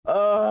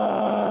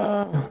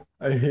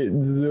I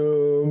hate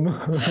Zoom.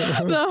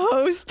 The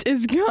host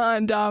is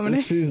gone,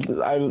 Dominic. She's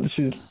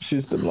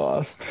been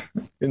lost.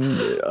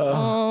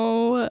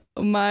 Oh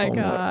my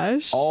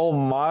gosh. Oh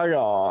my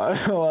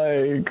god.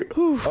 Like,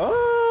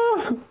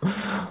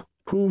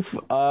 poof.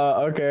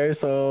 Okay,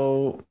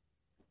 so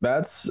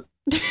that's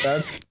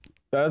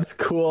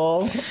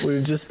cool.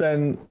 We've just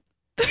been,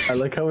 I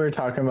like how we were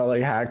talking about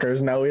like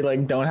hackers. Now we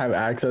like don't have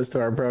access to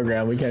our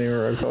program. We can't even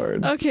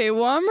record. Okay,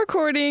 well, I'm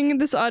recording.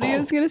 This audio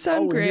is gonna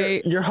sound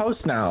great. You're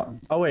host now.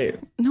 Oh wait.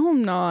 No,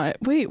 I'm not.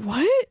 Wait,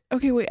 what?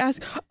 Okay, wait.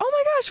 Ask. Oh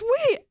my gosh,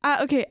 wait.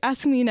 Okay,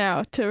 ask me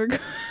now to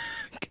record.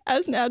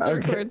 Ask now to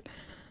record.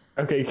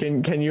 Okay,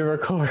 can you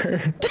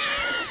record?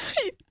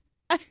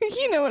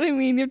 You know what I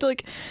mean. You have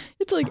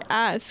to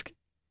ask.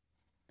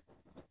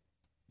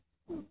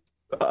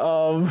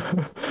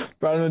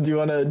 Bronwyn, do you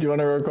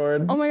wanna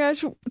record? Oh my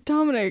gosh,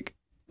 Dominic,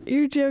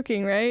 you're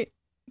joking, right?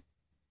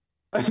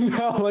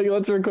 No, like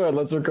let's record.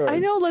 I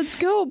know, let's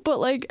go,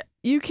 but like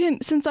you can,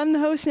 since I'm the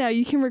host now,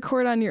 you can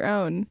record on your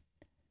own.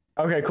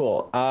 Okay,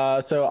 cool.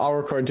 So I'll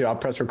record too. I'll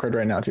press record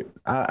right now too.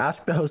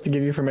 Ask the host to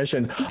give you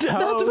permission. That's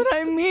what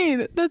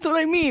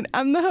I mean.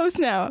 I'm the host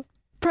now.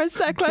 Press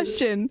that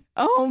question.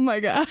 Oh my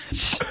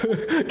gosh.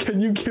 Can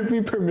you give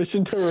me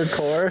permission to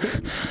record?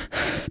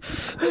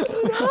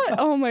 It's not.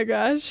 Oh my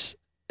gosh.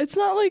 It's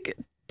not like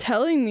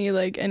telling me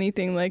like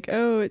anything like,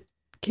 oh,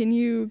 can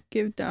you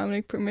give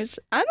Dominic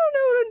permission? I don't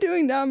know what I'm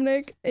doing,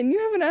 Dominic. And you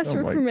haven't asked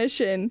for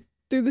permission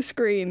through the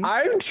screen.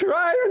 I'm trying.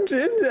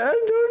 I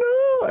don't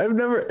know. I've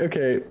never.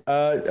 Okay.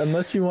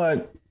 Unless you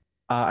want.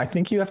 I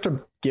think you have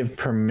to give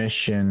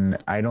permission.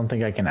 I don't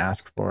think I can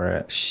ask for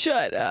it.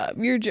 Shut up.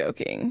 You're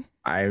joking.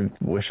 I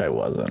wish I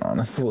wasn't,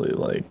 honestly.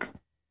 Like,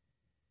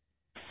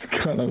 it's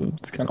kind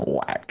of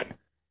whack.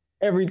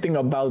 Everything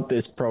about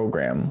this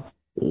program,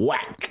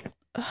 whack.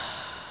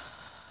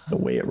 The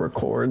way it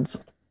records,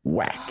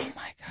 whack. Oh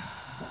my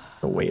god.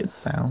 The way it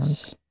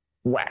sounds,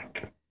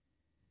 whack.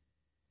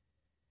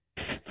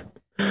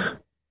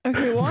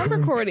 Okay, well, I'm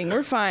recording.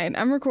 We're fine.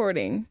 I'm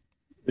recording.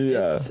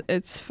 Yeah.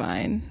 It's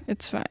fine.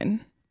 It's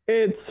fine.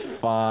 It's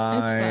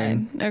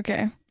fine.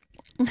 Okay.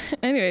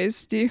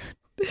 Anyways,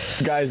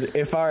 guys,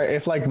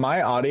 if like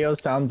my audio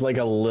sounds like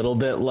a little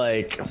bit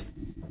like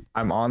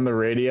I'm on the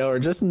radio or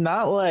just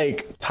not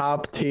like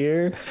top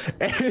tier,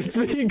 it's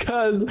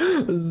because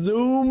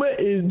Zoom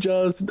is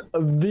just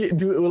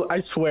dude, I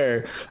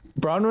swear,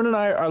 Bronwyn and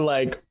I are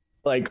like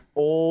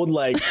old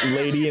like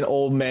lady and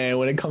old man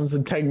when it comes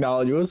to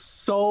technology. We're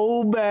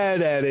so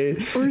bad at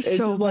it. We're it's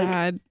so just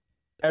bad. Like,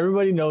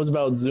 everybody knows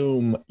about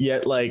Zoom,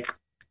 yet like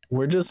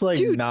we're just like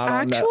not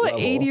on that level. Actual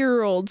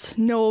 80-year-olds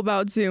know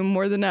about Zoom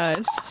more than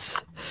us.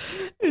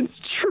 It's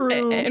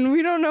true. And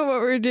we don't know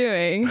what we're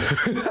doing.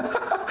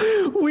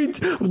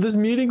 This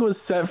meeting was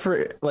set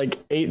for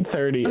like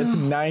 8:30. It's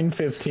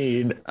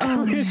 9:15.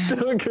 And we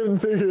still couldn't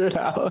figure it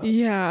out.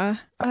 Yeah.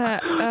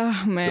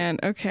 Oh man.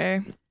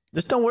 Okay.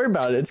 Just don't worry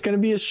about it. It's going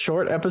to be a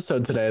short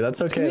episode today. That's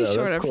okay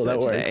though. That's cool. That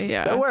works.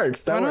 Yeah. That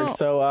works.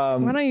 So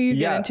why don't you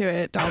get into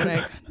it,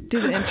 Dominic? Do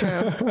the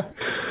intro.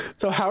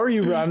 So how are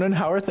you, Bronwyn?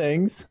 How are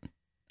things?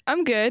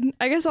 I'm good.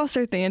 I guess I'll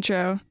start the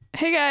intro.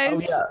 Hey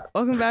guys,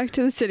 welcome back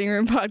to the Sitting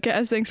Room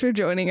Podcast. Thanks for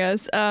joining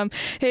us.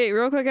 Hey,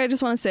 real quick, I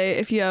just want to say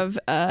if you have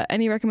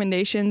any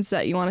recommendations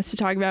that you want us to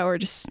talk about, or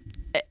just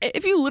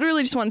if you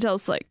literally just want to tell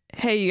us like,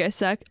 hey, you guys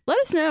suck, let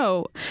us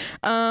know.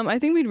 I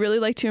think we'd really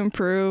like to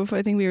improve.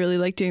 I think we really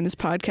like doing this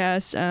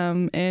podcast.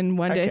 And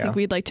one day I think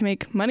we'd like to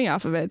make money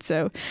off of it.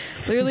 So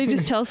literally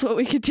just tell us what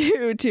we could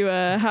do to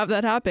have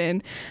that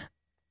happen.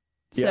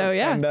 So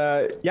yeah. And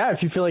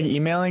if you feel like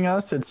emailing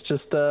us, it's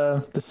just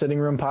the sitting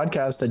room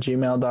podcast at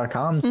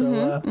gmail.com.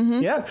 So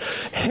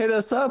hit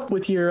us up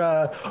with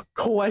your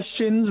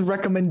questions,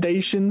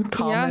 recommendations,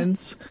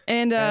 comments. Yeah.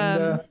 And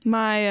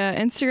my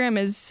Instagram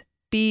is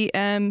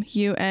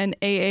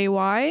BMUNAAY,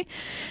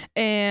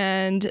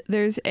 and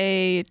there's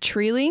a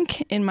tree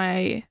link in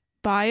my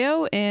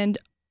bio, and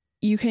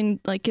you can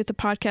like get the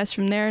podcast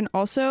from there. And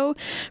also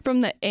from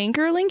the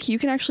Anchor link, you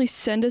can actually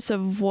send us a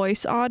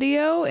voice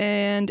audio,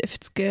 and if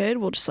it's good,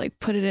 we'll just like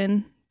put it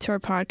in to our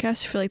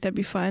podcast. I feel like that'd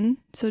be fun.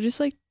 So just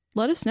like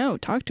let us know,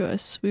 talk to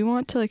us. We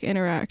want to like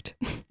interact.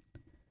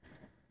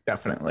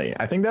 Definitely.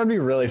 I think that'd be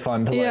really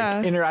fun to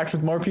like interact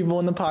with more people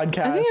in the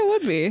podcast. I think it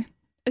would be.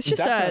 It's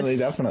just us.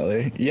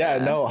 Definitely. Yeah,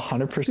 no,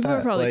 100%. People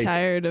are probably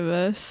tired of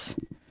us.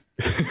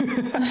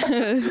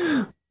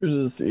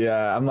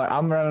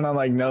 I'm running on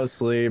like no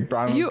sleep.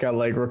 Bronwyn's got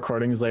like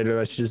recordings later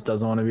that she just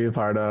doesn't want to be a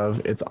part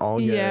of. It's all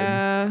good.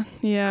 Yeah.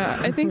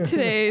 I think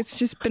today it's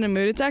just been a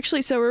mood. It's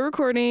actually, so we're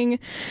recording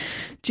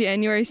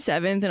January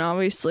 7th, and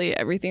obviously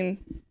everything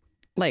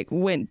like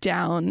went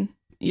down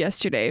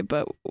yesterday,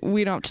 but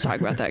we don't have to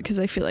talk about that because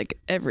I feel like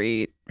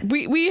we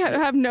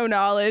have no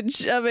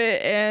knowledge of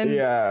it, and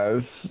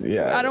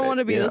I don't want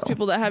to be those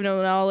people that have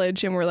no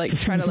knowledge and we're like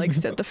trying to like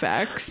set the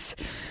facts.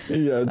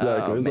 Yeah,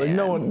 exactly. It's like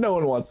no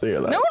one wants to hear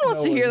that. No one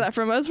wants to hear that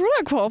from us. We're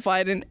not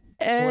qualified in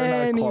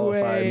any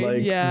way.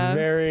 Like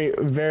very,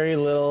 very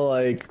little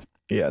like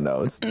Yeah,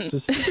 no, it's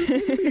just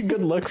a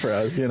good look for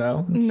us, you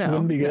know? It No,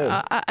 wouldn't be good.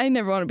 I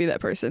never want to be that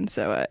person.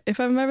 So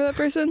if I'm ever that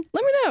person,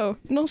 let me know.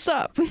 No,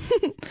 stop.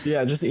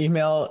 Yeah, just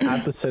email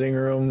at the sitting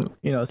room,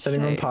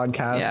 sitting room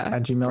podcast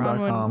at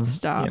gmail.com.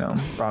 Stop.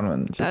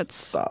 Bronwyn, just That's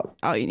stop.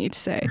 all you need to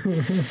say.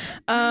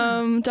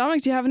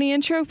 Dominic, do you have any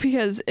intro?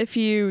 Because if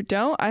you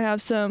don't, I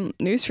have some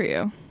news for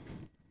you.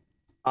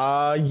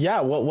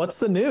 Yeah, what's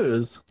the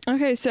news?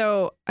 Okay,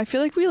 so I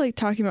feel like we like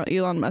talking about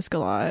Elon Musk a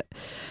lot.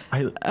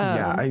 I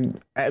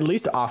at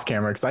least off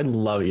camera, because I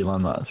love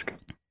Elon Musk.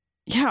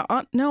 Yeah,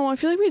 no, I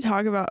feel like we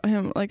talk about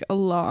him like a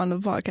lot on the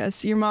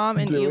podcast. Your mom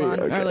and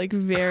Elon are like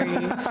very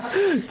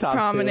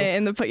prominent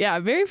in the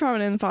very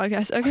prominent in the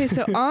podcast. Okay,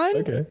 so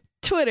on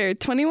Twitter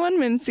 21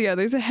 minutes ago,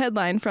 there's a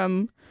headline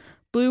from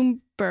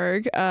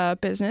Bloomberg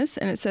Business,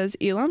 and it says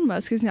Elon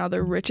Musk is now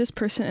the richest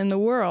person in the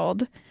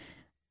world.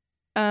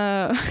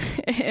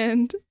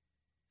 And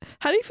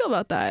how do you feel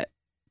about that?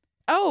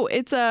 Oh,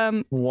 it's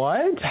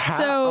what?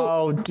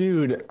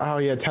 Dude. Oh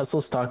yeah,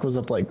 Tesla stock was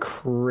up like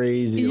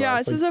crazy. Yeah,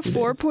 it says a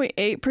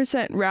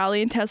 4.8%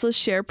 rally in Tesla's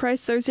share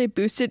price Thursday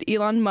boosted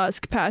Elon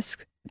Musk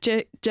past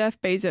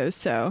Jeff Bezos.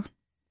 So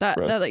that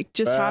like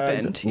just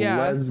happened. Yeah,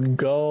 let's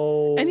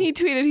go. And he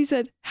tweeted. He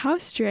said, "How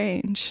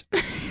strange."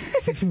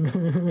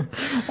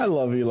 I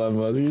love Elon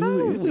Musk. He's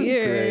just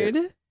weird.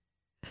 Great.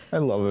 I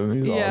love him.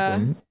 He's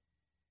awesome.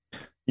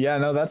 Yeah,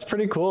 no, that's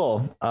pretty cool.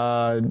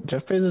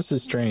 Jeff Bezos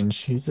is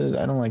strange.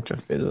 I don't like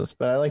Jeff Bezos,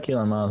 but I like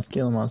Elon Musk.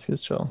 Elon Musk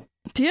is chill.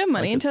 Do you have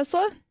money in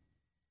Tesla?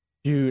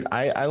 Dude,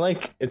 I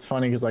like, it's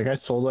funny because like I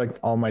sold like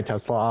all my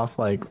Tesla off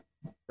like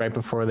right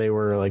before they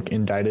were like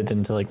indicted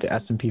into like the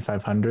S&P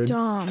 500.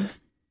 Dumb.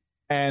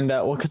 And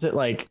well, because it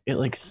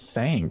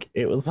sank.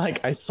 It was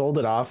like I sold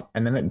it off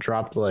and then it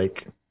dropped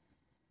like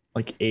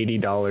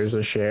 $80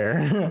 a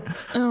share.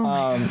 Oh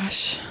my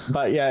gosh.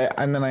 But yeah,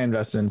 and then I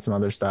invested in some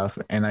other stuff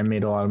and I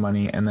made a lot of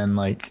money, and then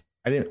like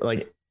I didn't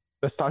like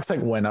the stocks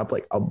like went up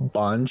like a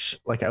bunch.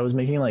 Like I was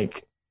making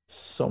like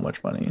so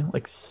much money,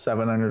 like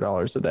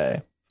 $700 a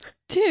day.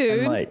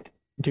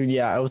 Dude,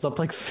 yeah, I was up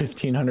like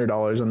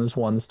 $1,500 on this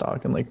one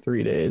stock in like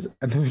 3 days,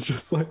 and then it's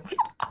just like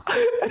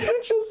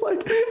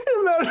in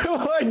a matter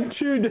of like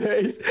 2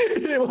 days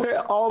it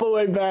went all the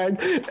way back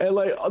and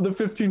like the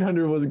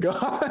 1,500 was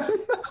gone.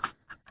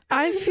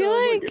 I feel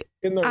like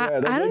in the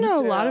red. I don't know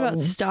a lot about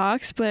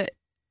stocks, but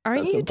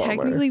aren't you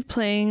technically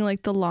playing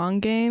like the long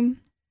game?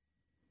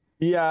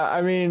 Yeah,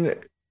 I mean,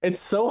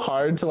 it's so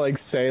hard to like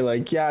say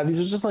like, yeah, these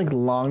are just like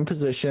long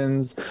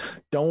positions.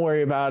 Don't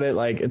worry about it.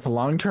 Like it's a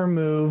long-term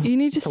move. You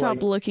need to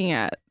stop looking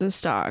at the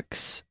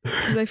stocks,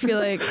 because I feel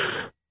like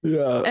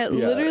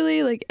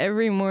literally like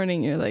every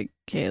morning you're like,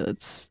 okay,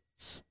 let's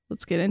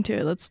get into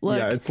it. Let's look.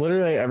 Yeah, it's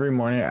literally every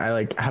morning I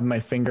like have my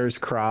fingers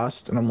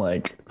crossed and I'm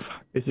like,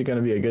 is it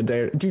gonna be a good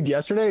day? Dude,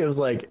 yesterday it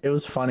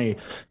was funny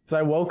because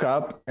I woke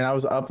up and I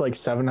was up like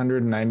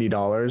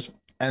 $790,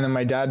 and then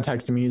my dad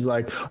texted me. He's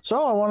like,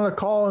 so I wanted to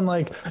call and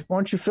like, why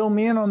don't you fill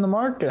me in on the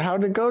market?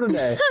 How'd it go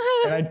today?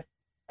 and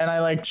I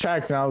like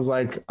checked and I was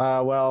like,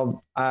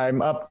 well,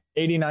 I'm up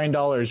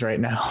 $89 right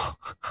now.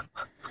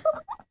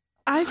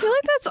 I feel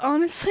like that's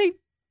honestly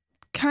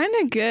kind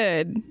of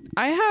good.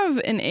 I have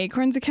an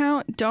Acorns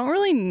account. Don't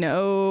really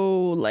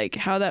know like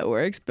how that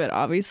works, but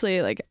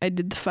obviously like I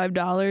did the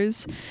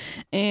 $5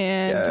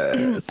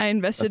 and I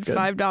invested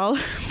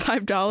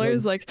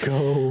 $5 like I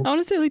want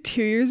to say like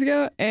 2 years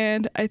ago,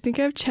 and I think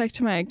I've checked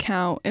my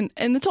account and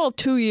it's all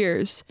 2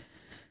 years.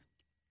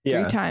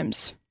 3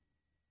 times.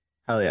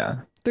 Hell yeah.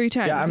 3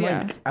 times.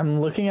 Yeah,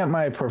 I'm looking at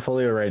my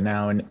portfolio right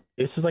now, and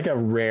this is like a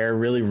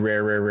really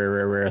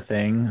rare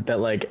thing that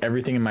like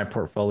everything in my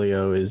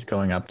portfolio is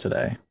going up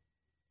today.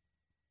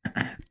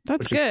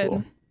 That's good.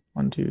 Cool.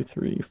 1, 2,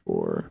 3,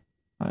 4,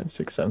 5,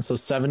 6, 7. So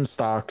 7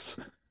 stocks,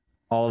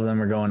 all of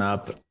them are going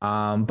up.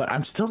 But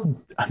I'm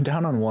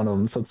down on one of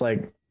them. So it's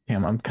like,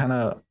 damn, I'm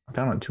down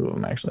on 2 of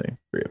them actually,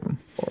 3 of them,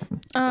 4 of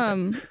them.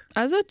 Okay.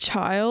 As a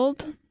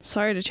child,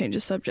 sorry to change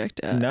the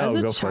subject.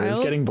 No, go for it. It's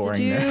getting boring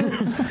there.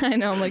 I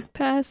know. I'm like,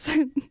 pass.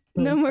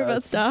 No more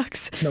about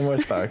stocks. No more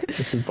stocks.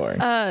 This is boring.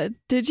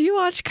 Did you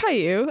watch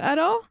Caillou at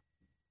all?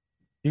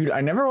 Dude,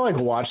 I never like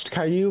watched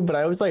Caillou, but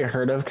I always like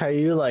heard of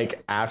Caillou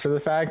like after the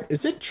fact.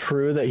 Is it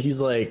true that he's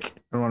like,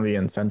 I don't want to be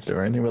insensitive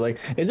or anything, but like,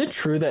 is it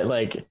true that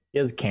like he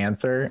has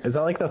cancer? Is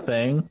that like the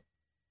thing?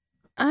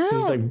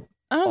 He's like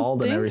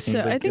bald and everything. So.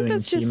 Like, I think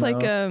that's just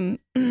like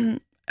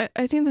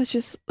I think that's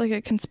just like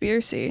a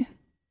conspiracy.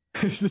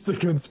 It's just a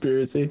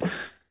conspiracy.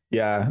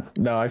 Yeah,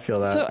 no, I feel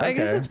that. So I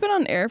guess it's been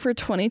on air for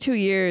 22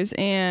 years,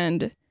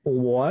 and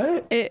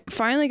what? It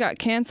finally got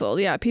canceled.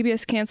 Yeah,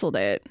 PBS canceled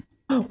it.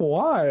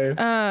 Why?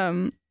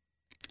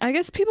 I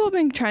guess people have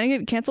been trying to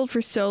get canceled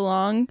for so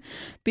long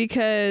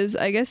because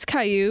I guess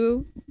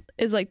Caillou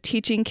is like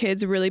teaching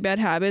kids really bad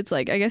habits.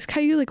 Like I guess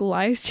Caillou like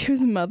lies to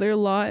his mother a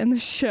lot in the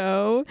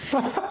show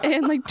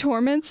and like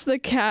torments the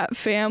cat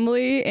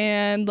family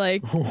and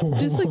like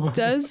just like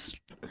does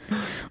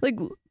like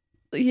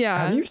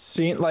yeah. Have you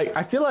seen like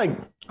I feel like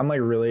I'm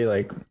like really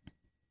like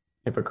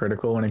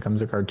hypocritical when it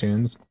comes to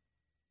cartoons,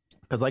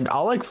 because like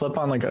I'll like flip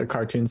on like a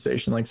cartoon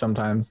station like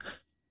sometimes,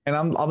 and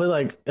I'll be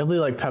like, it'll be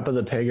like Peppa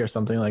the Pig or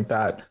something like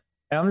that.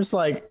 And I'm just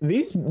like,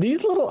 these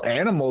little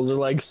animals are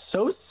like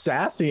so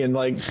sassy and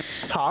like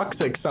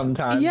toxic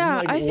sometimes. Yeah,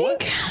 like, I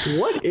think.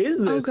 What is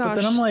this? Oh, but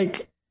then I'm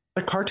like,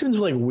 the cartoons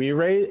like we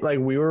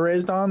were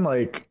raised on,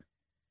 like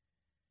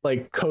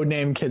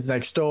Codename Kids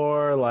Next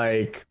Door,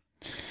 like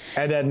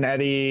Ed, Ed and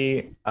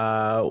Eddie.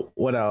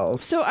 What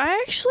else? So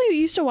I actually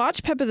used to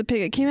watch Peppa the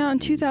Pig. It came out in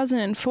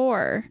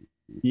 2004.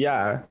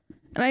 Yeah.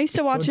 And I used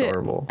to watch it.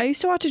 I used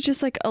to watch it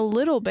just like a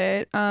little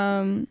bit.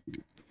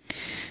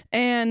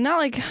 And not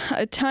like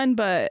a ton,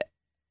 but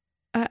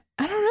I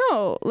don't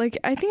know. Like,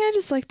 I think I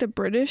just like the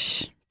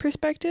British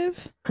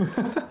perspective.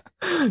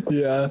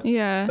 Yeah.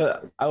 Yeah.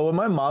 When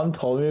my mom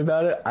told me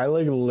about it, I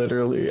like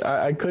literally,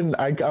 I couldn't,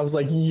 I was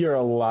like, you're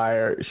a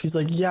liar. She's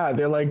like, yeah,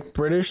 they're like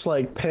British,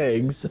 like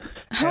pigs.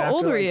 How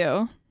old were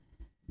you?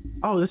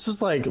 Oh, this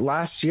was like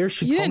last year.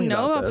 She told me about this. You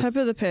didn't know about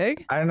Peppa the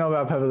Pig? I didn't know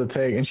about Peppa the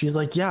Pig. And she's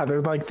like, yeah,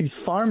 they're like these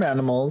farm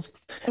animals.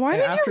 Why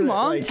did your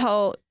mom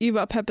tell you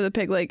about Peppa the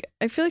Pig? Like,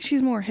 I feel like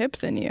she's more hip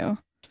than you.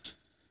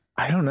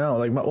 I don't know.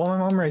 Like, my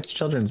mom writes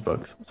children's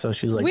books. So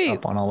she's like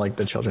up on all like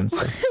the children's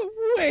stuff.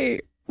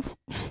 Wait,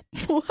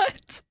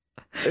 what?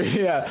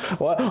 Yeah.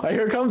 Well,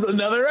 here comes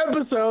another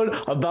episode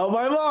about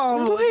my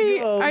mom.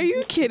 Wait, are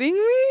you kidding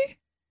me?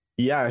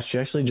 Yeah, she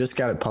actually just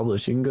got it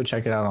published. You can go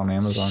check it out on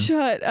Amazon.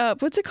 Shut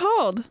up. What's it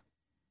called?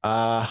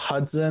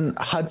 Hudson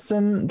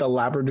the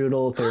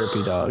Labradoodle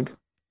therapy dog.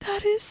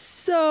 That is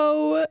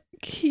so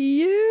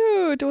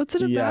cute. What's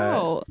it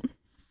about?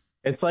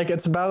 It's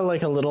about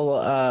like a little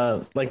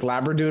like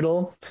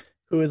Labradoodle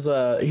who is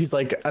he's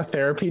like a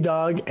therapy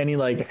dog, and he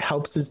like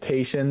helps his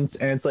patients,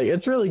 and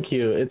it's really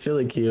cute. It's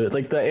really cute.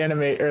 Like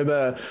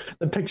the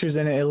the pictures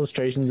in it,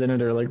 illustrations in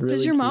it are like really cute.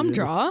 Does your mom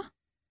draw?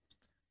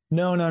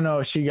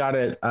 No. She got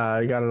it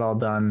all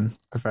done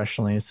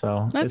professionally.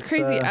 So that's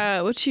crazy.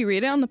 Would she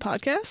read it on the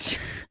podcast?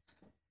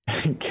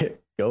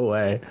 Go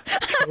away.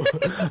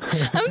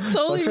 I'm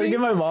totally trying to get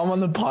my mom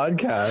on the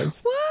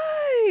podcast.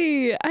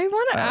 Why? I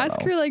want to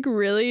ask her like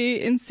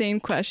really insane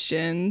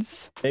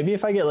questions. Maybe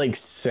if I get like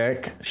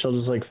sick, she'll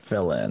just like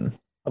fill in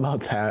about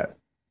that.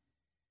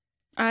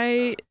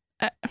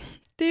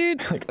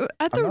 Dude, like,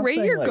 at the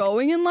rate you're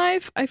going in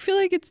life, I feel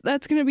like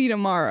that's gonna be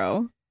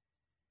tomorrow.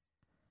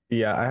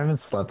 Yeah, I haven't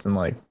slept in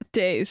like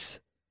days.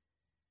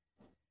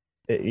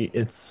 I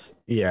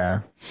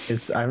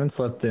haven't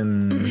slept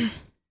in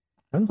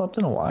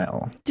a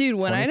while. Dude,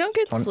 when I don't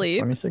get sleep,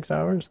 26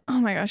 hours. Oh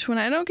my gosh, when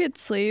I don't get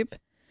sleep,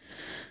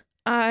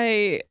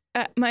 my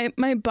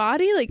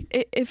body like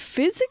it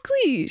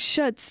physically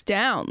shuts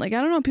down. Like, I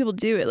don't know how people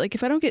do it. Like,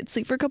 if I don't get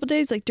sleep for a couple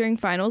days, like during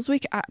finals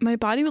week, my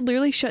body would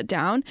literally shut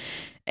down.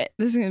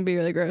 This is gonna be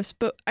really gross,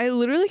 but I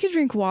literally could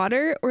drink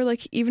water or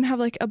like even have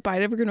like a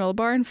bite of a granola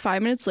bar, and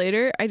 5 minutes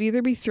later I'd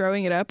either be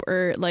throwing it up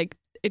or like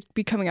it'd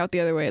be coming out the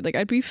other way. Like,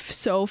 I'd be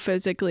so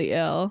physically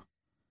ill.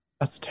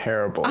 That's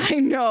terrible. I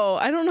know.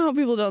 I don't know how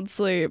people don't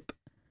sleep.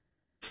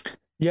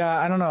 Yeah,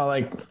 I don't know.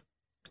 Like,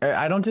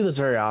 I don't do this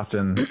very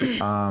often.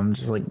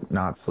 Just like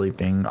not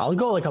sleeping. I'll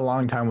go like a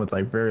long time with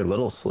like very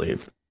little sleep.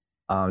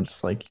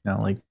 Just like,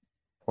 like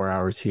 4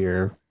 hours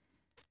here,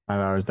 5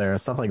 hours there,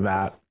 stuff like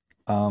that.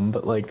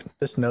 But like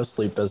this no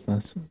sleep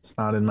business, it's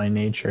not in my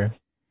nature.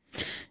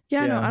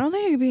 Yeah, no, I don't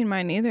think it could be in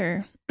mine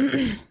either.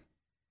 I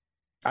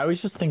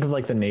always just think of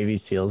like the Navy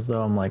SEALs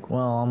though. I'm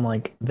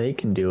like, they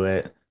can do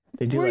it.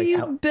 They do. Were like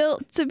you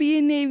built to be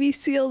a Navy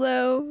SEAL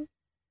though?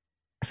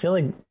 I feel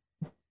like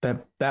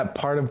that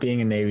part of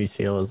being a Navy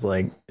SEAL is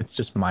like, it's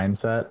just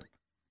mindset.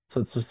 So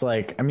it's just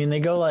like, I mean, they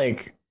go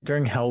like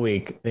during Hell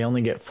Week, they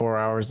only get 4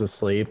 hours of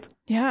sleep.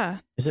 Yeah.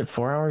 Is it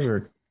 4 hours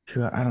or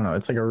 2? I don't know.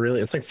 It's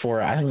like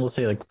 4. I think we'll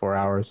say like 4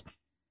 hours.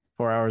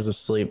 4 hours of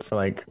sleep for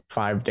like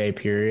 5-day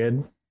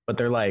period. But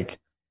they're like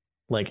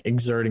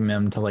exerting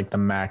them to like the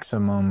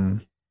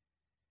maximum,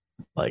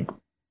 like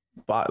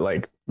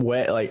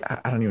wet, like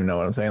I don't even know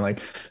what I'm saying.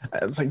 Like,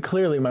 it's like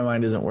clearly my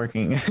mind isn't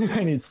working.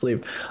 I need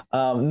sleep.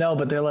 No,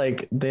 but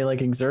they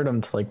exert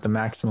them to like the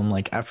maximum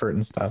like effort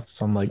and stuff.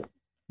 So I'm like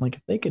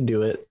if they could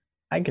do it,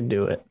 I could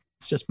do it.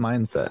 It's just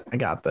mindset. I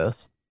got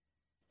this.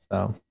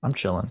 So I'm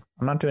chilling.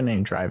 I'm not doing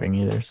any driving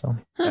either, so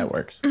that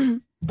works.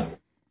 That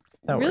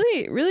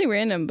really works. Really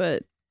random,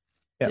 but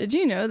did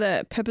you know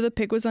that Peppa the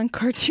Pig was on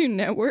Cartoon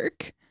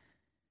Network?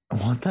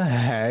 What the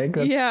heck?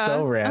 That's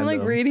so random. I'm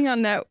like reading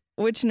on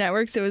which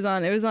networks it was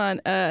on. It was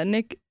on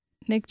Nick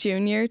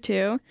Jr.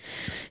 too.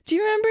 Do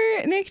you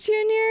remember Nick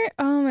Jr.?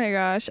 Oh my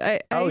gosh.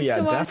 I used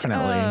to watch,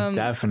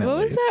 definitely. What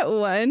was that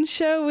one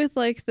show with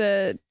like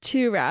the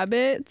 2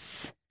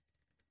 rabbits?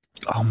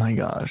 Oh my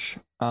gosh.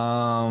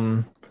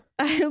 I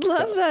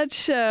love that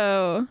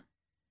show.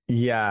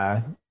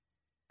 Yeah.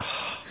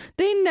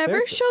 They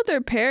never showed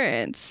their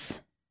parents.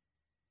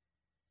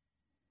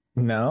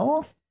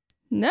 No?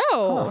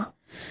 Huh.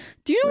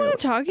 Do you know what I'm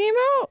talking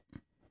about?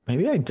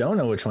 Maybe I don't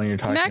know which one you're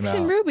talking about. Max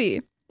and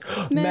Ruby.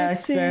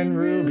 Max and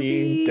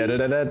Ruby. Da, da,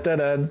 da, da,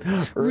 da,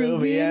 da.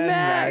 Ruby and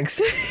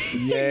Max.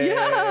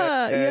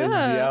 Yeah.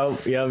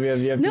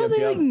 Yep. No,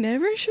 they like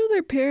never show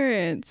their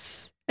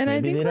parents. And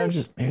maybe I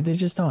think maybe they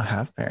just don't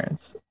have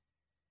parents.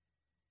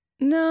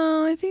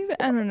 No, I think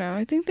that, I don't know.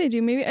 I think they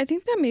do. Maybe I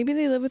think that maybe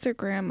they live with their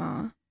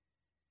grandma.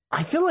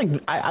 I feel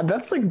like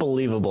that's like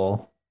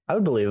believable. I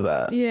would believe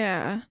that.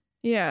 Yeah.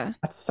 Yeah.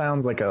 That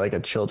sounds like a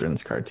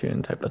children's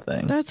cartoon type of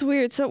thing. That's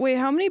weird. So wait,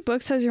 how many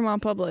books has your mom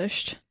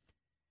published?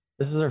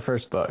 This is her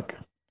first book.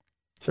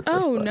 It's her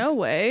first book. No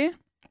way.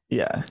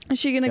 Yeah. Is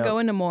she gonna go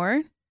into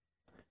more?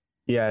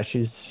 Yeah,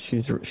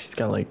 she's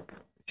got like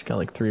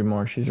 3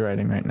 more she's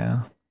writing right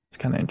now. It's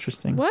kind of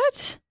interesting.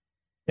 What?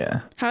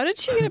 Yeah. How did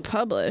she get it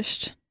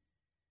published?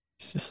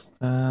 It's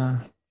just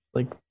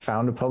like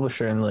found a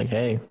publisher and like,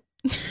 hey,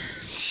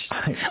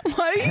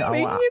 why are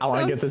you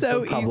making it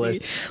sound so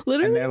easy?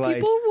 Literally,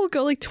 people will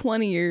go like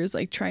 20 years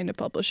like trying to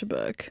publish a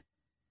book.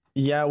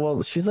 Yeah,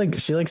 well, she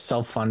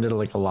self-funded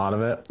like a lot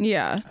of it.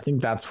 Yeah. I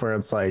think that's where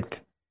it's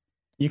like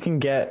you can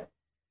get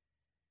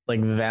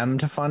like them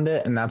to fund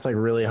it, and that's like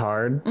really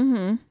hard.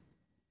 Mm-hmm.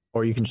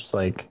 Or you can just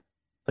like,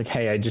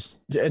 hey,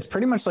 it's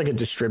pretty much like a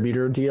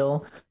distributor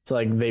deal. So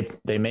like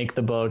they make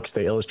the books,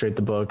 they illustrate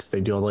the books,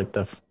 they do all like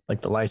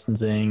the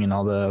licensing and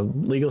all the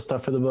legal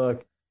stuff for the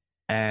book.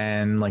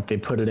 And like they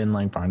put it in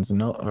like Barnes and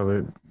Noble,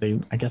 or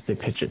I guess they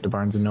pitch it to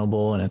Barnes and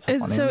Noble, and it's on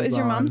Amazon. Is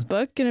your mom's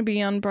book gonna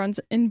be on Barnes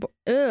in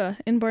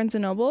Barnes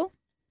and Noble?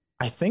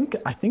 I think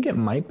it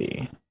might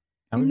be.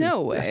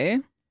 No way.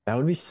 That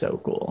would be so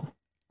cool.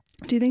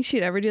 Do you think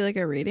she'd ever do like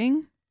a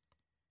reading?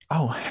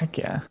 Oh heck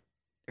yeah!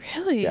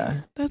 Really?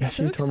 Yeah. That's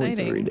so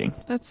exciting. Reading.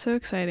 That's so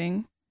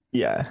exciting.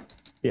 Yeah,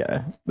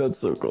 that's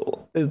so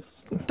cool.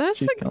 That's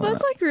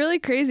like really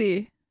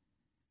crazy.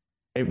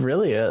 It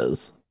really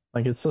is.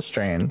 Like it's so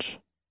strange.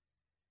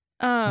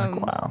 Like,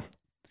 wow.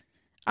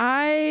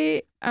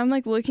 I'm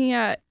like looking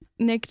at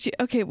Nick.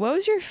 Okay, what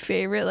was your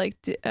favorite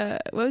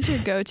what was your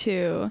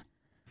go-to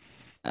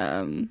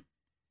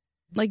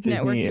like Disney.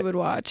 Network you would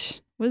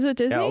watch? Was it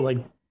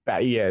Disney?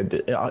 Yeah,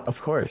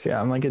 of course.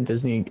 Yeah, I'm a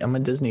Disney guy.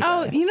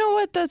 Oh, you know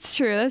what? That's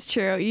true.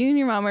 You and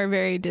your mom are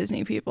very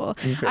Disney people.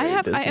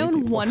 I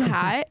own one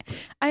hat.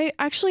 I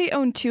actually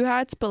own 2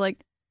 hats, but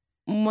like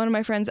one of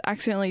my friends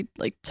accidentally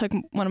like took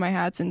one of my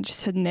hats and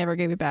just had never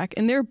gave it back.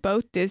 And they're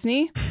both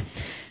Disney.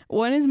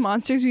 One is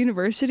Monsters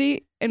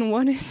University and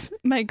one is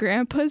my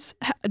grandpa's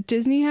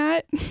Disney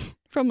hat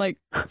from like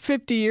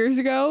 50 years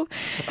ago.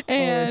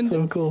 And that's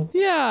so cool.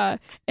 Yeah.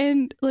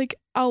 And like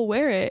I'll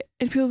wear it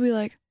and people will be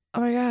like, oh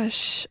my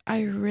gosh,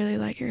 I really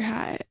like your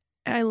hat.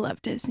 I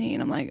love Disney.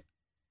 And I'm like,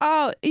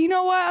 oh, you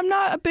know what? I'm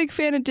not a big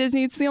fan of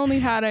Disney. It's the only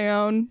hat I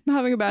own. I'm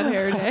having a bad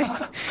hair day.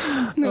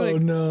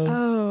 No.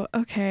 Oh,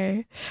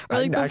 okay. Or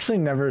I actually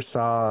never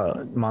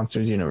saw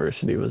Monsters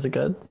University. Was it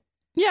good?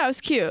 Yeah, it was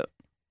cute.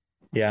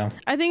 Yeah.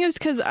 I think it was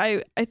because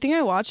I think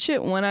I watched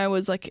it when I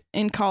was like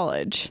in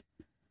college.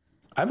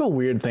 I have a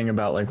weird thing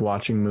about like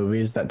watching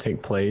movies that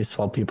take place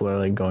while people are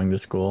like going to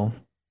school.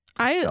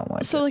 I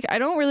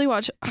don't really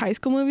watch high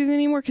school movies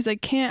anymore because I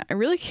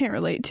really can't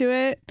relate to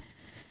it.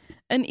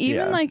 And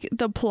even like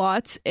the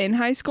plots in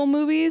high school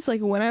movies,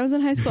 like when I was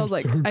in high school, I was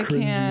like, so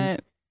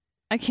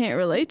I can't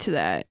relate to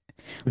that.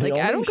 Like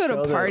I don't go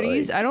to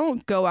parties. I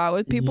don't go out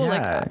with people.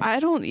 Yeah. Like I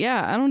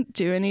don't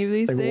do any of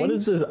these things. What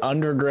is this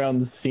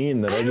underground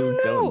scene that I just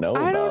don't know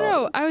about? I don't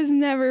know. I was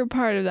never a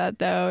part of that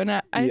though. And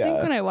I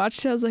think when I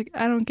watched it, I was like,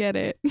 I don't get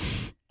it.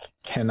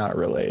 Cannot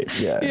relate.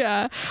 Yeah.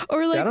 Yeah.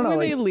 Or like when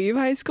they leave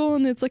high school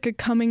and it's like a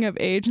coming of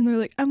age and they're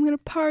like, I'm going to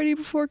party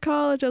before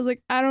college. I was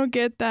like, I don't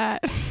get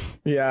that.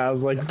 Yeah. I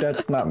was like,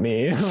 that's not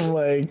me. I'm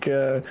like,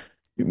 you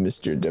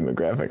missed your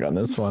demographic on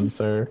this one,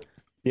 sir.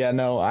 Yeah.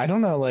 No, I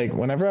don't know. Like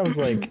whenever I was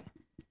like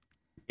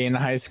in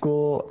high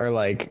school or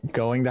like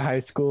going to high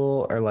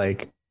school or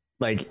like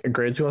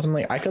grade school or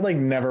something, I could like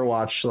never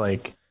watch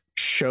like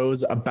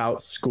shows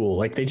about school.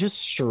 Like they just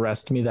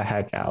stressed me the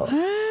heck out.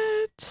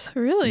 What?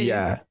 Really?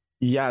 Yeah.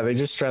 Yeah, they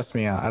just stress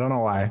me out. I don't know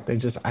why. I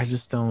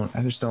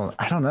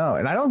don't know.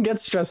 And I don't get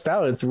stressed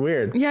out. It's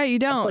weird. Yeah, you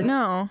don't.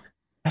 No.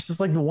 It's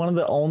just like one of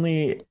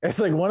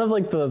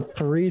the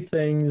 3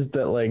 things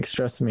that like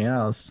stress me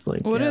out. It's just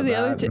like, what are the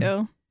other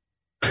 2?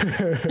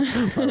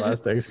 My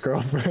last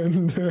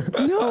ex-girlfriend.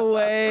 No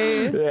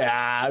way.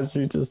 Yeah,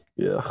 she just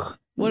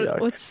what's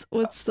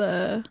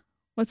the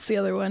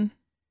other one?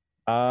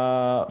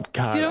 God.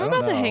 Dude, I'm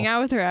about to hang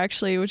out with her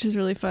actually, which is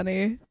really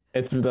funny.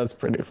 That's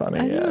pretty funny.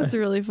 I think that's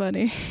really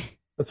funny.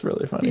 That's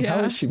really funny. Yeah.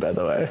 How is she, by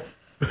the way?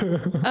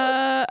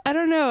 I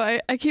don't know.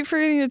 I keep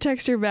forgetting to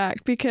text her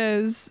back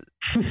because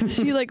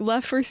she like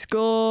left for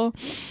school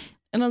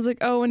and I was like,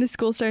 oh, when does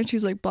school start? And she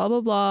was like, blah,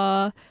 blah,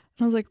 blah. And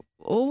I was like,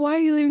 oh, why are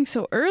you leaving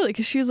so early?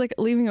 Because she was like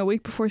leaving a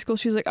week before school.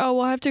 She was like, oh,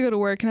 well, I have to go to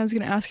work. And I was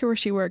going to ask her where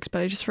she works,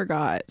 but I just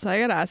forgot. So I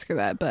got to ask her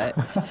that. But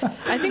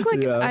I think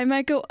like I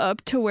might go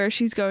up to where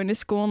she's going to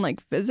school and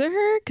like visit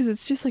her because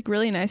it's just like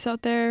really nice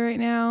out there right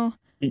now.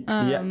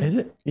 Yeah, is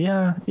it?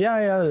 Yeah,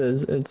 it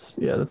is. It's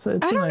I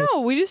don't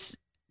know. We just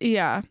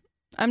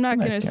I'm not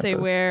gonna say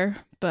where,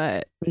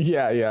 but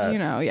yeah. You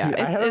know, yeah. Dude,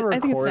 I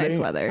think it's nice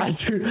weather.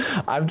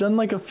 I've done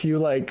like a few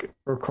like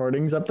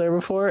recordings up there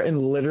before, and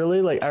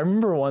literally like I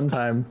remember one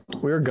time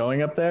we were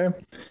going up there,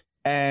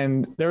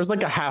 and there was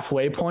like a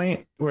halfway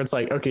point where it's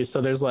like, okay,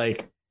 so there's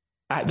like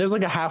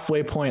a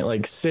halfway point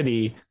like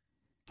city,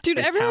 Dude,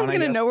 the everyone's town, I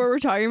gonna guess. know what we're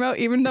talking about,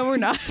 even though we're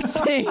not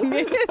saying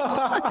it.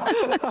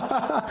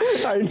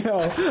 I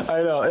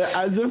know.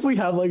 As if we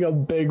have like a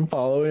big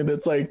following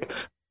that's like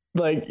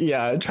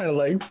yeah, trying to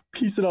like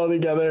piece it all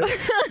together.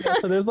 Yeah,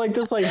 so there's like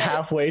this like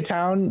halfway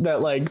town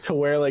that like to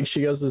where like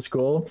she goes to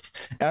school.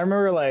 And I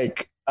remember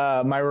like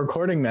my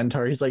recording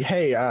mentor, he's like,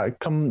 hey,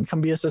 come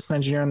be assistant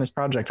engineer on this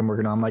project I'm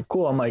working on. I'm like,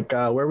 cool. I'm like,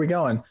 where are we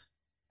going?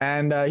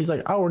 And he's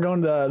like, oh, we're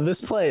going to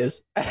this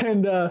place.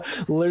 And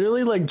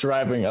literally like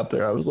driving up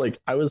there, I was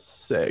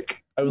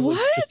sick. I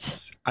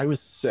was I was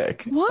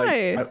sick.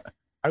 Why? Like,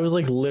 I was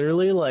like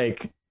literally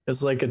like, it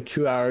was like a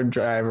 2-hour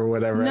drive or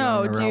whatever.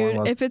 No,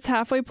 dude, if it's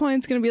halfway point,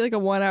 it's going to be like a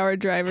 1-hour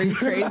drive. Are you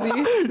crazy?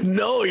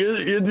 No,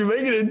 you're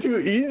making it too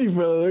easy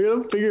for them. They're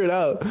going to figure it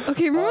out.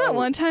 Okay, remember that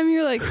one time you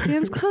were like,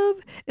 Sam's Club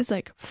is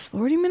like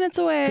 40 minutes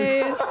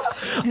away.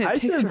 I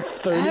said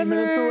 30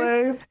 minutes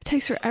away. It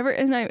takes forever.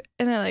 And I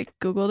like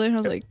Googled it and I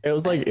was like, it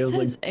was like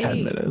 10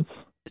 8.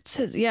 minutes. It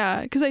says,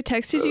 yeah, because I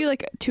texted you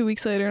like 2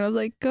 weeks later and I was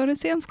like, go to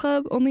Sam's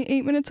Club, only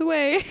 8 minutes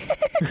away.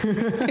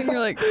 And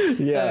you're like,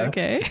 yeah,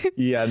 okay.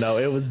 Yeah, no,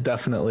 it was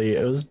definitely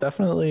yeah.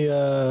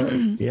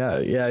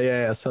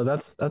 So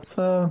that's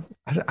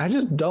I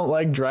just don't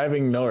like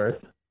driving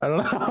north. I don't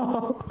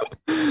know.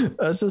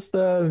 I just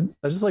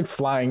like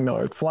flying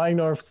north. Flying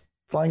north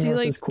Do you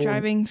like is cool.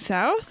 driving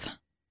south?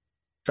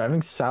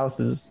 Driving south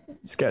is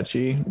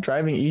sketchy.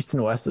 Driving east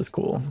and west is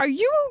cool. Are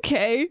you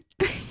okay?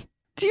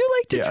 Do you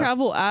like to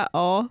travel at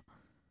all?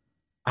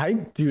 I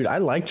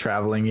like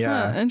traveling.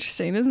 Yeah.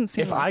 Interesting. Doesn't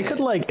seem. If I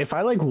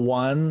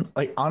won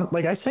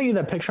I sent you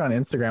that picture on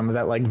Instagram of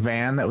that like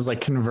van that was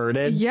like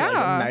converted. Yeah. To,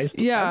 like, a nice.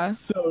 Yeah. That's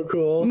so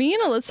cool. Me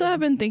and Alyssa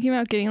have been thinking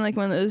about getting like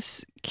one of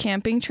those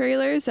camping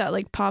trailers that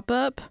like pop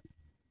up.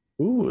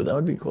 Ooh, that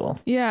would be cool.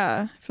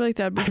 Yeah, I feel like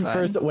that'd be fun.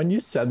 First, when you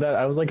said that,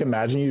 I was like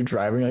imagining you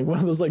driving like one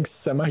of those like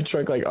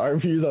semi-truck like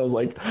RVs. I was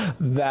like,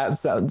 that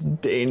sounds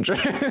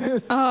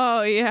dangerous.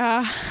 Oh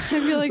yeah, I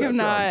feel like I'm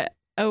not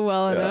a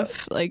well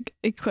enough like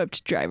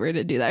equipped driver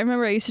to do that. I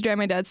remember I used to drive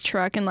my dad's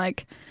truck and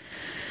like,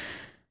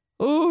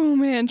 oh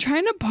man,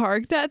 trying to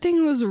park that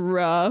thing was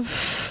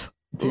rough.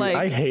 Dude, like,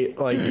 I hate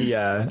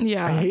yeah.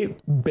 I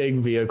hate big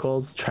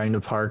vehicles trying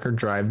to park or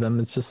drive them.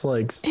 It's just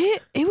like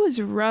it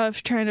was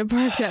rough trying to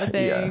park that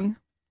thing. Yeah.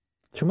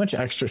 Too much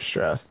extra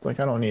stress. It's like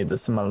I don't need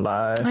this in my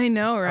life. I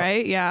know,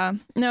 right? Yeah.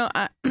 No,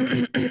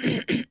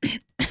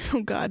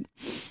 oh God.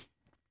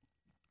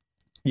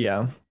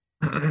 Yeah.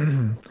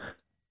 I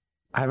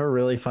have a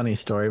really funny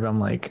story, but I'm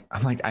like,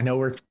 I know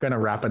we're gonna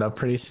wrap it up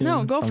pretty soon.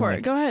 No, go for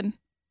it. Go ahead.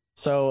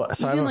 So you I have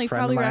can, a like, friend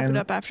probably of mine. Wrap it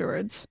up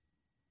afterwards.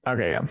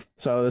 Okay, yeah.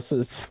 So this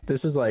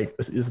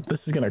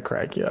is gonna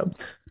crack you up.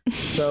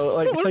 So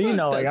like so you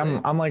know like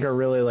I'm like a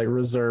really like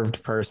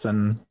reserved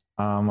person.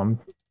 I'm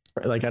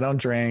like I don't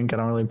drink. I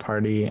don't really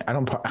party. I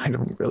don't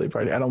really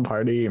party. I don't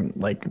party.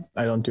 Like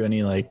I don't do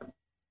any like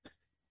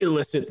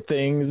illicit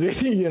things.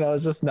 You know,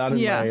 it's just not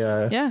in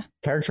my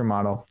character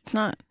model. It's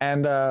not.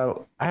 And I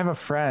have a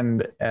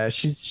friend.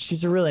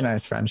 She's a really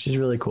nice friend. She's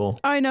really cool.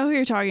 Oh, I know who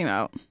you're talking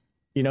about.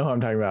 You know who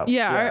I'm talking about?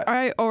 Yeah.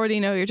 I already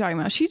know who you're talking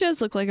about. She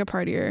does look like a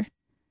partier.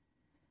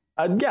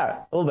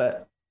 Yeah, a little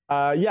bit.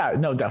 Yeah,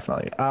 no,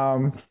 definitely.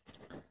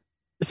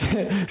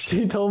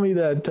 She told me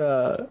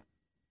that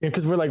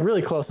because we're like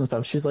really close and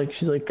stuff. She's like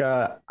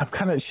I'm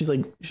kind of.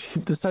 This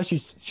is how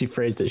she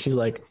phrased it. She's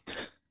like,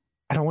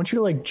 I don't want you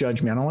to like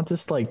judge me. I don't want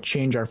this to like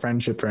change our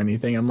friendship or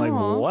anything. I'm like,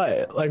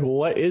 what? Like,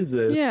 what is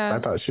this? Yeah. I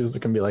thought she was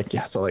gonna be like,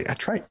 yeah. So like, I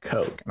tried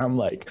Coke, and I'm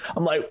like,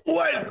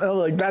 what? And I'm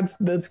like,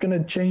 that's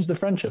gonna change the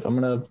friendship. I'm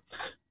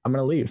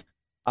gonna leave.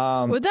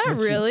 Would that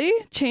really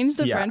change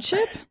the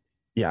friendship?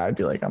 Yeah, I'd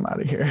be like, I'm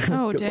out of here.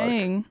 Oh, Good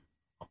dang. luck.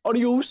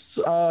 Adios.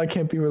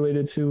 Can't be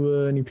related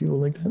to any people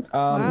like that.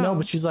 Wow. No,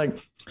 but she's like,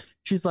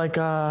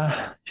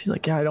 yeah,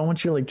 I don't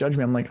want you to like judge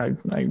me. I'm like, I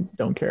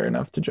don't care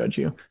enough to judge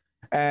you.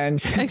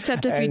 And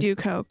except if you do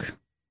Coke.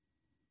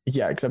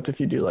 Yeah, except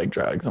if you do like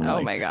drugs. I'm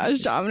like, my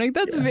gosh, Dominic,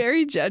 that's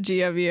very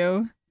judgy of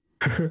you.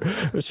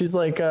 But she's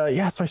like,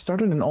 yeah, so I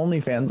started an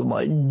OnlyFans. I'm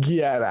like,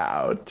 get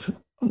out.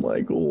 I'm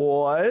like,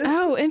 what?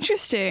 Oh,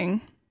 interesting.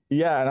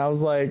 Yeah, and I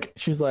was like,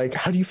 she's like,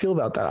 how do you feel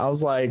about that? I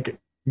was like,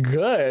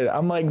 good.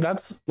 I'm like,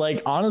 that's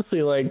like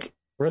honestly like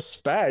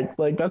respect.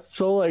 Like that's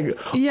so like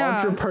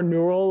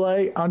entrepreneurial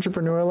like.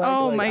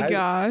 Oh like, my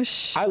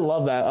gosh. I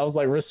love that. I was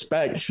like,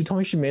 respect. She told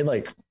me she made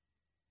like,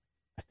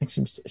 I think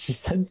she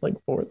said like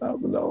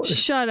 $4,000.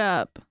 Shut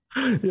up.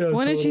 Yeah.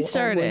 When did she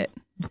start it?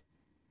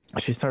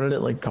 She started it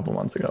like a couple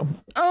months ago.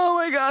 Oh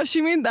my gosh,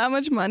 she made that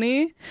much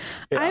money.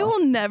 Yeah. I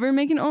will never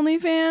make an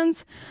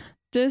OnlyFans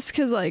just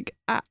because like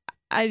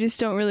I just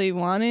don't really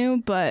want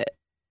to, but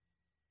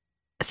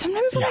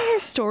sometimes when I hear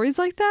stories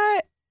like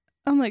that,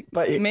 I'm like,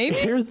 but maybe.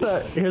 Here's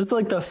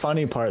like the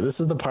funny part. This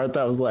is the part that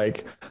I was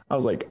like,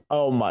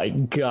 oh my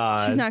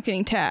God. She's not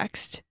getting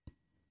taxed.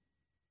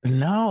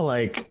 No,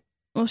 like.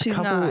 Well, she's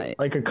not.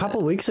 Like a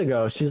couple weeks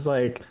ago, she's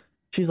like,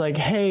 she's like,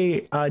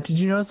 hey, did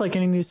you notice like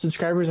any new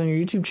subscribers on your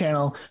YouTube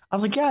channal? I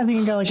was like, yeah, I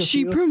think I got like a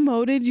She few.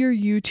 promoted your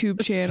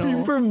YouTube channel.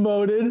 She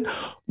promoted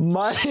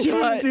my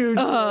YouTube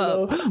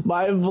channel,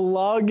 my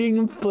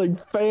vlogging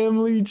like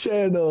family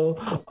channel,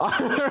 our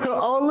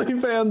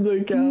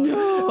OnlyFans account.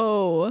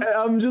 No. And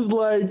I'm just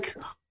like,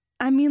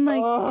 I mean,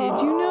 like,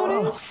 did you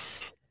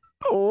notice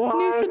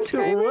new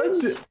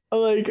subscribers?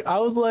 Like, I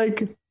was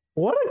like,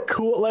 what a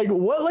cool, like,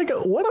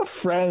 what a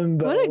friend,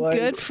 though. What a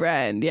good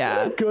friend,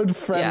 yeah. What a good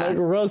friend, like,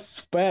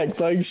 respect,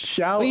 like,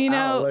 shout well, you know,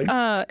 out.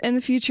 Like, in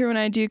the future when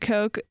I do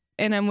coke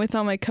and I'm with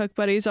all my coke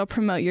buddies, I'll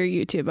promote your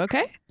YouTube,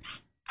 okay?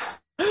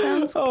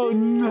 Sounds good.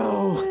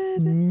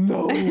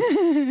 No,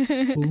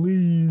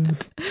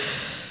 please.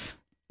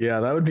 Yeah,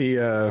 that would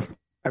be,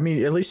 I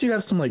mean, at least you'd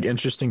have some, like,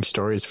 interesting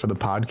stories for the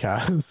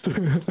podcast.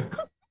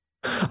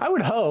 I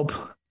would hope.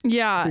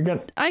 Yeah,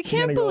 I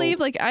can't believe,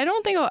 like, I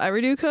don't think I'll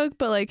ever do coke,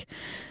 but, like,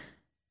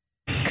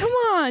 come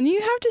on, you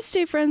have to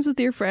stay friends with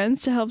your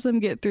friends to help them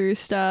get through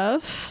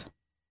stuff.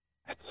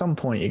 At some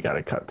point, you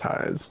gotta cut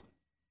ties.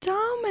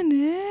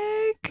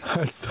 Dominic.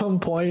 At some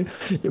point,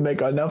 you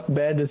make enough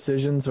bad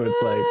decisions where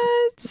it's like,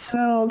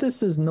 no,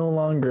 this is no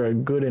longer a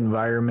good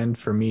environment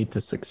for me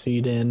to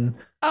succeed in.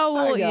 Oh,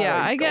 well,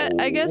 yeah, I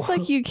guess,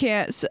 like, you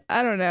can't,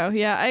 I don't know.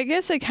 Yeah, I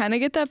guess I kind of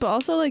get that, but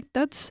also, like,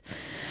 that's,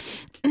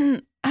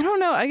 I don't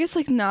know. I guess,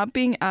 like, not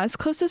being as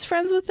close as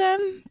friends with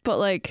them, but,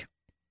 like,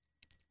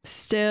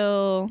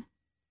 still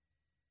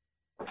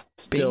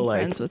being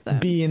like, friends with them.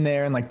 Being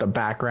there in, like, the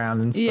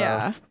background and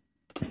stuff.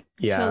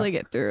 Yeah. Till they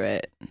get through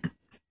it.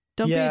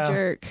 Don't be a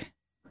jerk.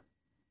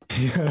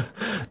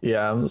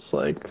 Yeah, I'm just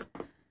like,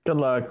 good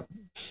luck.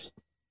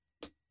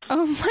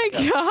 Oh my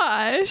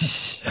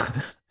gosh.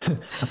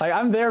 Like,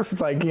 I'm there for,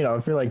 like, you know,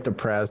 if you're, like,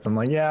 depressed, I'm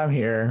like, yeah, I'm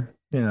here,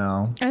 you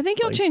know. I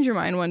think you'll change your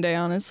mind one day,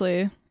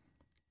 honestly.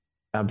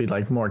 I'll be,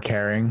 like, more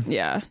caring.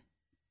 Yeah.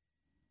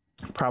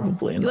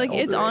 Probably. Like,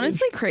 it's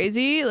honestly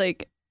crazy.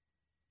 Like,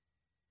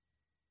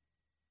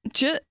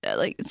 just,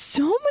 like,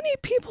 so many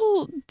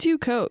people do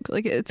coke.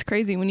 Like, it's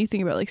crazy when you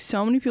think about it. Like,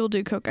 so many people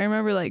do coke. I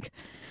remember, like,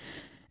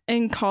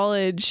 in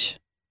college,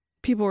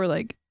 people were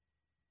like,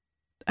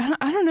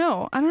 I don't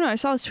know. I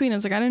saw this tweet and I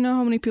was like, I didn't know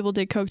how many people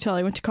did coke till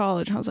I went to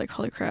college. And I was like,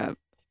 holy crap.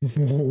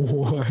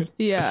 What?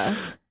 Yeah.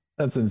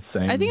 That's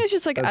insane. I think it's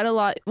just like at a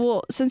lot.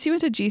 Well, since you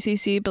went to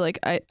GCC, but like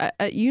I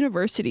at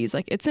universities,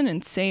 like it's an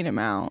insane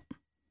amount.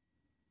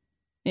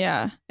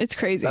 Yeah, it's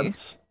crazy.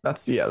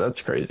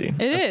 That's crazy.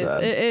 It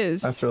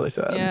is. That's really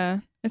sad. Yeah,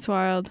 it's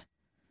wild.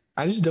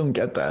 I just don't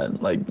get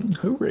that. Like,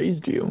 who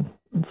raised you?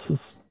 It's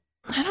just.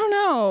 I don't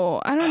know.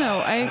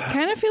 I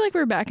kind of feel like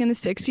we're back in the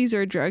 60s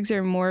where drugs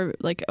are more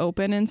like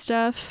open and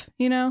stuff,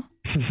 you know?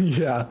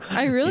 Yeah.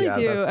 I really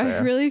do. I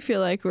really feel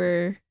like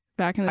we're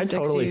back in the 60s. I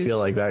totally feel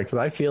like that because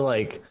I feel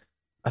like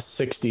a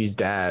 60s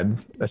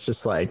dad that's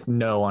just like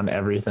no on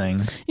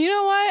everything. You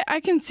know what? I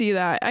can see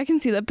that.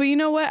 But you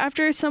know what?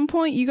 After some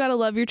point, you got to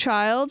love your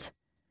child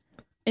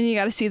and you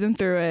got to see them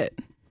through it.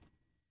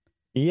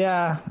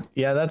 Yeah,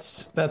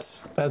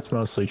 that's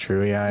mostly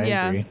true. Yeah, I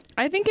agree.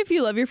 I think if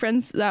you love your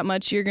friends that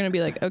much, you're gonna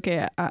be like,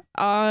 okay,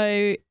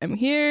 I am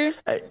here.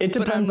 It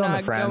depends on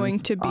the friends. Going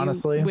to be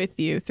honestly with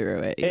you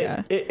through it.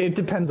 Yeah, it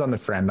depends on the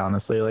friend.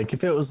 Honestly, like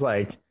if it was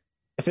like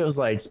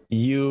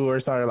you or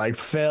something like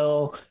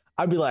Phil,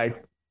 I'd be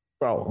like,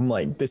 bro, I'm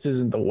like, this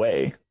isn't the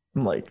way.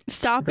 I'm like,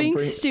 stop being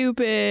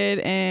stupid,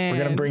 and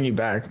we're gonna bring you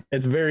back.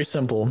 It's very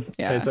simple.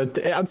 Yeah,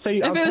 I'd say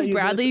if it was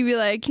Bradley, you'd be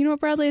like, you know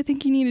what, Bradley, I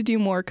think you need to do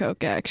more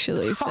coke,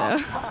 actually. So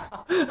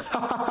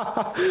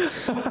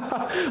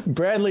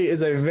Bradley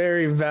is a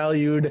very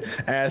valued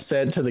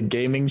asset to the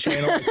gaming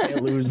channel. I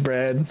can't lose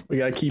Brad. We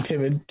gotta keep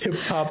him in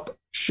tip-top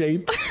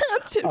shape.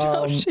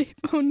 Tip-top shape.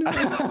 Oh no.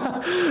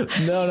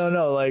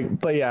 no. Like,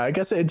 but yeah, I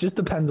guess it just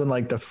depends on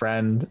like the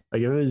friend.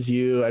 Like if it was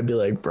you, I'd be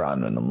like,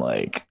 Bronwyn, I'm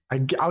like,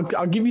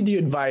 I'll give you the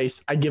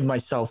advice I give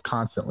myself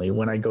constantly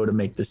when I go to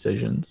make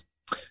decisions.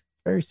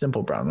 Very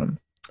simple, Bronwyn.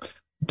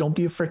 Don't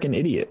be a freaking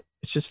idiot.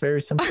 It's just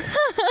very simple.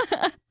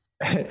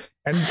 And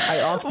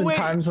I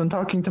oftentimes when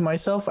talking to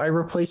myself, I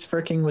replace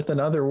freaking with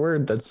another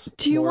word that's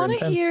Do you want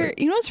to hear,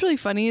 you know what's really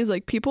funny is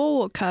like people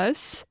will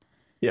cuss.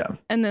 Yeah.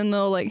 And then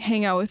they'll like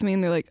hang out with me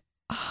and they're like,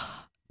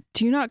 oh,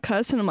 do you not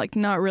cuss? And I'm like,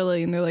 not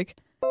really. And they're like,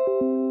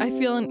 I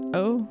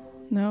feel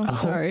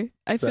sorry.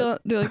 I feel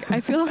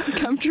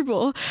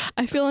uncomfortable.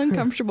 I feel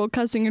uncomfortable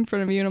cussing in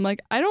front of you. And I'm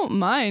like, I don't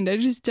mind. I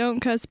just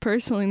don't cuss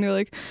personally. And they're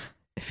like,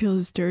 it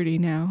feels dirty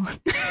now.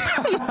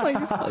 I'm like,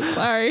 oh,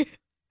 sorry.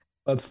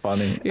 That's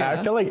funny. Yeah. I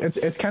feel like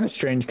it's kind of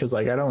strange because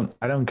like I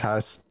don't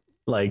cuss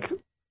like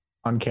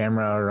on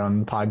camera or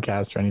on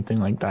podcasts or anything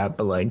like that,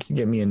 but like you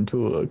get me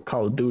into a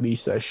Call of Duty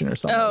session or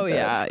something. Oh like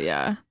that.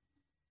 yeah.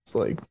 It's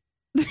like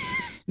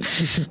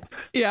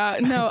yeah,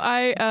 no,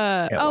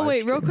 oh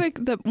wait, real quick,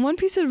 the one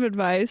piece of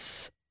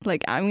advice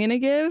like I'm gonna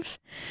give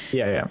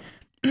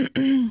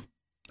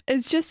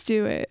is just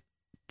do it.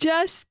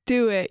 Just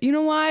do it. You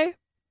know why?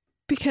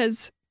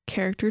 Because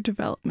character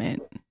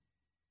development.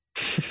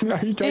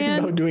 Are you talking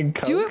about doing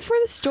coke? Do it for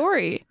the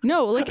story.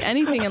 No, like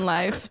anything in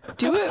life.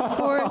 Do it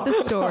for the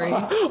story.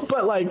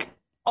 But like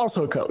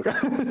Also Coke.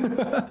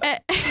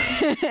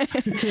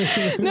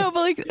 No, but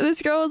like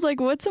this girl was like,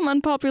 what's some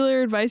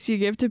unpopular advice you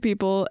give to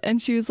people?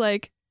 And she was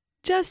like,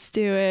 just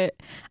do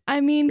it.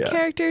 I mean,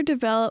 character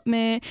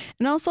development,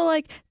 and also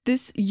like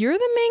this, you're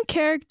the main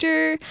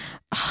character.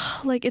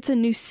 Like it's a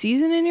new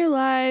season in your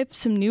life,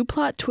 some new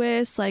plot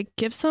twists. Like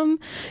give something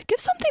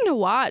to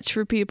watch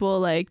for people.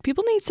 Like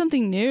people need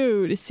something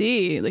new to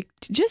see. Like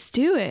just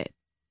do it.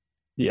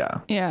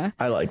 Yeah.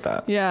 I like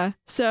that. Yeah.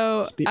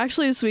 So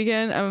actually this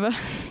weekend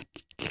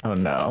Oh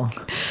no.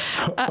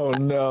 Oh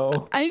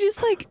no. I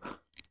just like,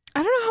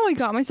 I don't know how I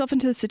got myself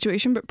into this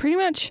situation, but pretty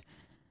much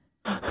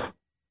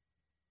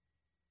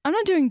I'm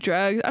not doing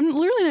drugs. I'm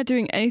literally not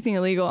doing anything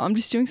illegal. I'm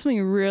just doing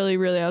something really,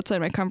 really outside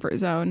my comfort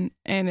zone,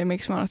 and it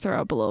makes me want to throw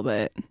up a little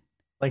bit.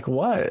 Like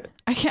what?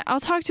 I can't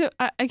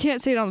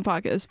say it on the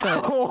podcast,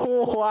 but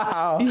oh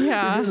wow.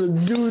 Yeah. You're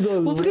gonna do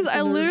the well, because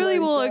I literally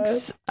like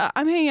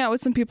I'm hanging out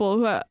with some people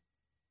who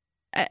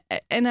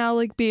and I'll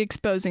like be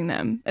exposing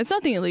them. It's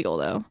nothing illegal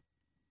though.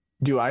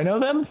 Do I know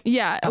them?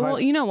 Yeah.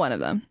 You know one of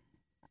them.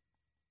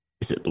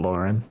 Is it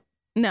Lauren?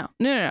 No.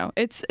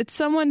 It's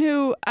someone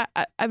who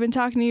I've been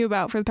talking to you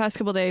about for the past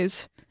couple of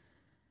days.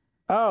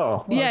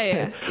 Oh.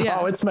 Okay. Yeah.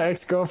 Oh, it's my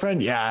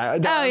ex-girlfriend. Yeah.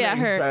 Oh yeah,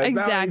 her. Sense.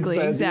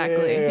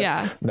 Exactly.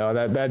 Yeah. No,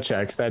 that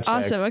checks.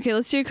 Awesome. Okay,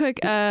 let's do a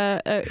quick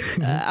outro.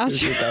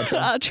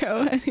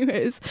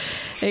 Anyways,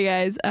 hey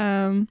guys.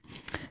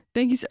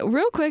 Thank you.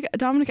 Real quick,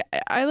 Dominic,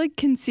 I like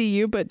can see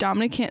you, but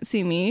Dominic can't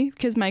see me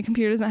because my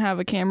computer doesn't have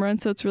a camera,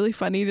 and so it's really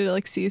funny to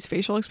like see his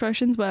facial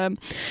expressions. But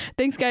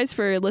thanks, guys,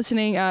 for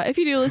listening. If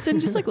you do listen,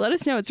 just like let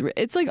us know.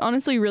 It's like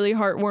honestly really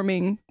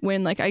heartwarming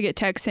when like I get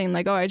texts saying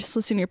like, oh, I just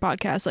listened to your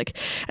podcast, like,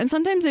 and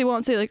sometimes they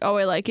won't say like, oh,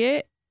 I like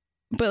it,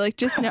 but like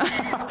just know,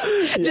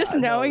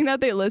 knowing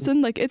that they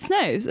listen, like it's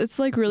nice. It's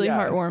like really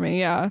heartwarming.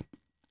 Yeah.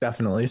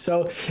 Definitely.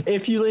 So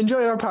if you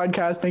enjoy our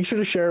podcast, make sure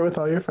to share it with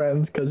all your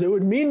friends because it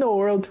would mean the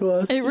world to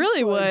us. It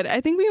really would.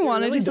 I think we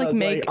want to really just like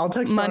make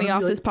money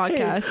off this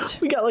podcast. Hey,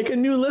 we got like a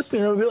new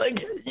listener. We'll be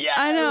like, yeah,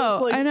 I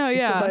know.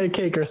 Yeah. Buy a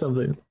cake or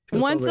something.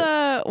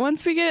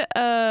 Once we get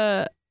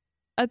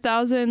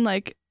 1,000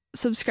 like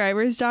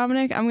subscribers,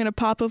 Dominic, I'm gonna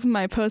pop open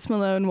my Post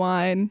Malone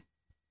wine.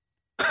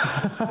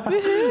 That's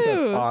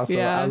awesome.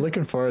 Yeah. I'm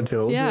looking forward to it.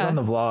 We'll do it on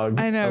the vlog.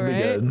 I know, right? Be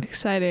good.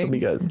 Exciting. It'll be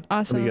good.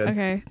 Awesome.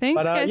 Okay.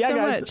 Thanks guys so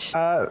much.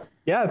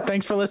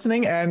 Thanks for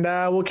listening, and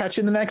we'll catch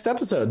you in the next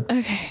episode.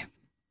 Okay.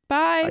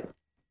 Bye.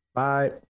 Bye.